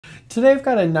Today I've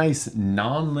got a nice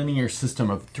nonlinear system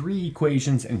of 3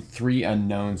 equations and 3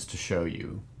 unknowns to show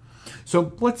you.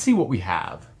 So let's see what we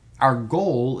have. Our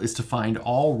goal is to find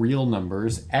all real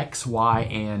numbers x, y,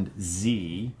 and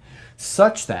z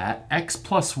such that x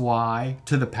plus y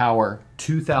to the power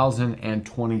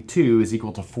 2022 is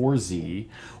equal to 4z,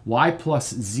 y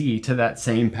plus z to that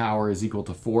same power is equal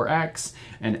to 4x,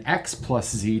 and x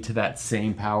plus z to that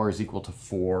same power is equal to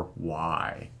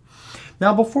 4y.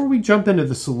 Now, before we jump into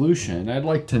the solution, I'd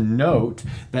like to note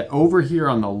that over here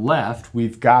on the left,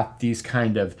 we've got these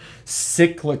kind of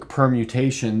cyclic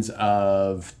permutations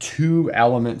of 2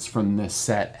 elements from this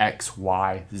set x,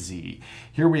 y, z.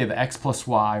 Here we have x plus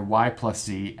y plus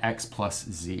z, x plus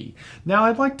z. Now,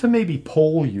 I'd like to maybe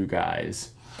poll you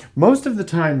guys. Most of the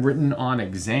time written on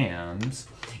exams,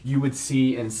 you would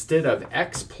see instead of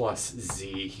x plus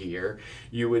z here,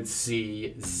 you would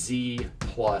see z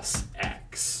plus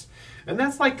x. And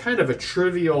that's like kind of a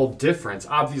trivial difference.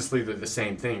 Obviously, they're the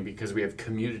same thing because we have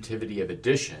commutativity of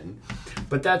addition.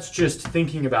 But that's just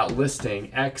thinking about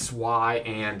listing x, y,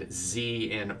 and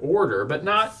z in order, but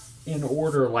not in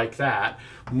order like that.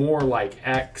 More like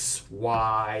x,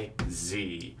 y,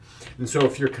 z. And so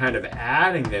if you're kind of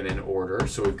adding them in order,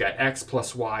 so we've got x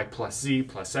plus y plus z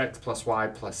plus x plus y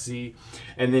plus z,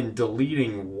 and then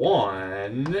deleting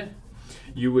 1,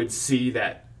 you would see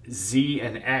that z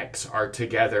and x are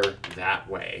together that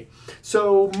way.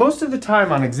 So most of the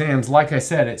time on exams, like I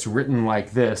said, it's written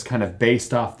like this, kind of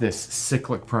based off this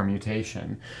cyclic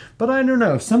permutation. But I don't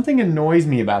know, something annoys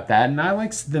me about that, and I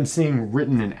like them seeing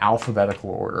written in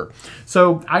alphabetical order.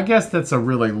 So I guess that's a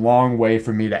really long way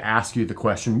for me to ask you the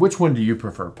question, which one do you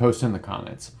prefer? Post in the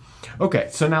comments. Okay,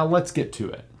 so now let's get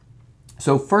to it.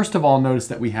 So first of all, notice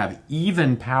that we have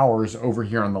even powers over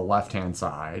here on the left-hand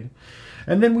side.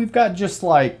 And then we've got just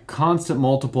like constant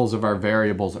multiples of our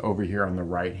variables over here on the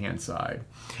right-hand side.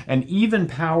 And even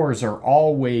powers are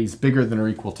always bigger than or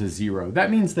equal to 0.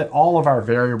 That means that all of our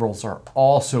variables are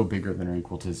also bigger than or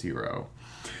equal to 0.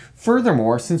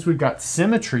 Furthermore, since we've got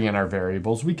symmetry in our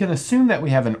variables, we can assume that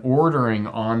we have an ordering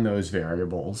on those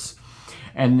variables.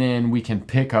 And then we can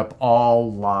pick up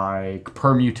all like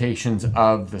permutations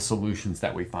of the solutions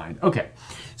that we find. Okay,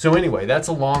 so anyway, that's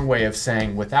a long way of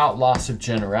saying without loss of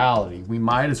generality, we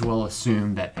might as well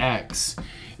assume that x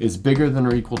is bigger than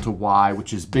or equal to y,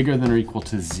 which is bigger than or equal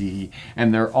to z,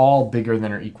 and they're all bigger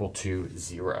than or equal to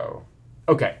 0.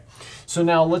 Okay, so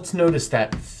now let's notice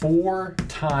that 4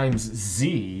 times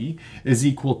z is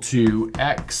equal to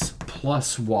x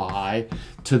plus y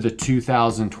to the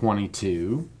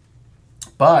 2022.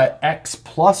 But x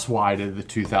plus y to the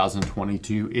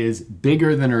 2022 is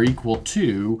bigger than or equal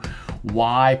to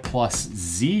y plus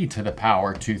z to the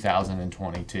power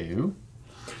 2022.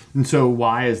 And so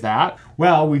why is that?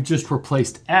 Well, we've just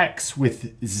replaced x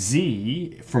with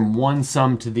z from one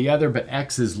sum to the other, but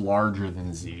x is larger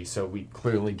than z. So we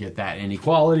clearly get that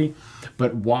inequality.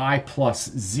 But y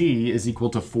plus z is equal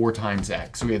to 4 times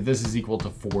x. So we have this is equal to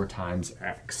 4 times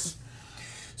x.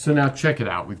 So now check it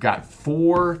out. We've got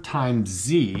 4 times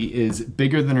z is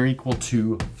bigger than or equal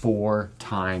to 4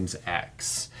 times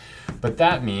x. But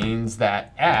that means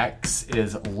that x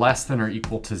is less than or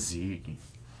equal to z.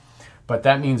 But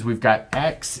that means we've got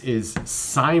x is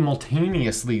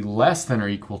simultaneously less than or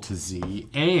equal to z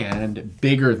and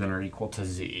bigger than or equal to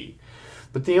z.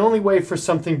 But the only way for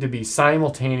something to be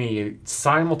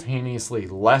simultaneously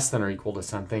less than or equal to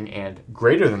something and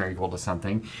greater than or equal to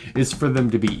something is for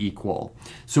them to be equal.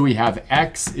 So we have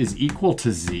x is equal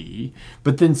to z,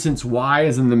 but then since y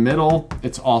is in the middle,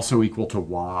 it's also equal to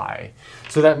y.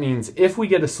 So that means if we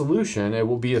get a solution, it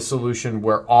will be a solution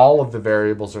where all of the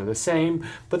variables are the same,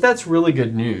 but that's really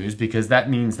good news because that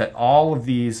means that all of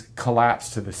these collapse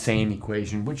to the same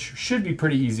equation, which should be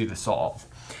pretty easy to solve.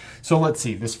 So let's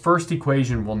see, this first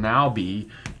equation will now be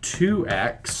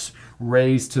 2x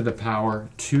raised to the power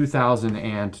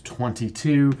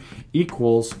 2022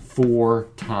 equals 4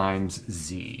 times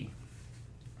z.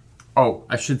 Oh,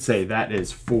 I should say that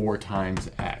is 4 times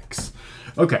x.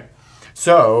 Okay,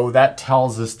 so that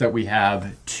tells us that we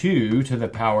have 2 to the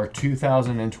power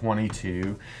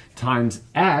 2022 times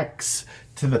x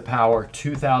to the power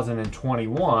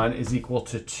 2021 is equal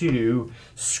to 2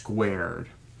 squared.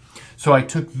 So I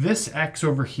took this x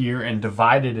over here and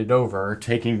divided it over,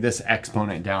 taking this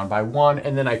exponent down by 1,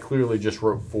 and then I clearly just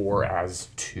wrote 4 as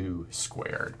 2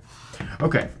 squared.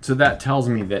 Okay, so that tells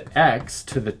me that x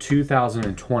to the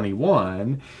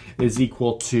 2021 is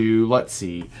equal to, let's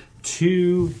see,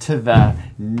 2 to the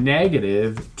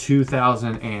negative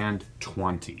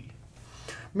 2020.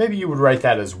 Maybe you would write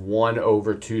that as 1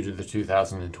 over 2 to the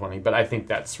 2020, but I think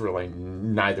that's really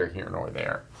neither here nor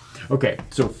there. Okay,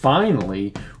 so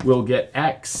finally, we'll get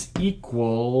x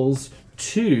equals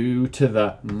 2 to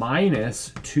the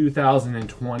minus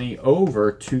 2020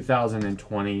 over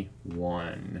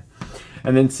 2021.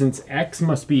 And then since x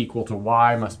must be equal to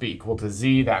y must be equal to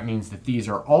z, that means that these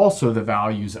are also the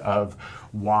values of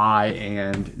y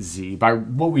and z by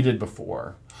what we did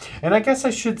before. And I guess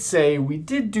I should say we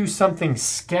did do something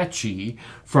sketchy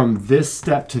from this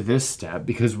step to this step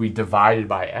because we divided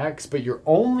by x, but you're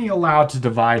only allowed to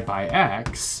divide by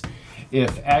x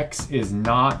if x is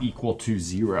not equal to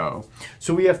 0.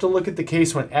 So we have to look at the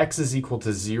case when x is equal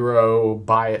to 0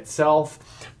 by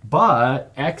itself,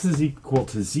 but x is equal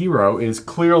to 0 is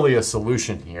clearly a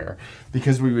solution here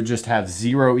because we would just have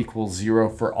 0 equals 0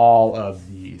 for all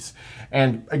of these.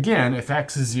 And again, if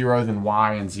x is 0, then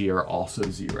y and z are also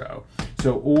 0.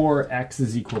 So, or x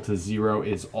is equal to 0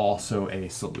 is also a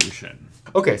solution.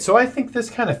 Okay, so I think this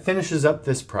kind of finishes up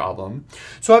this problem.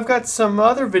 So I've got some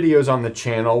other videos on the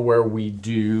channel where we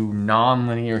do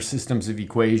nonlinear systems of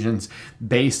equations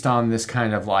based on this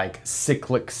kind of like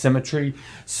cyclic symmetry.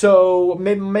 So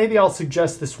maybe I'll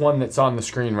suggest this one that's on the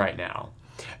screen right now.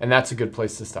 And that's a good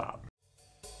place to stop.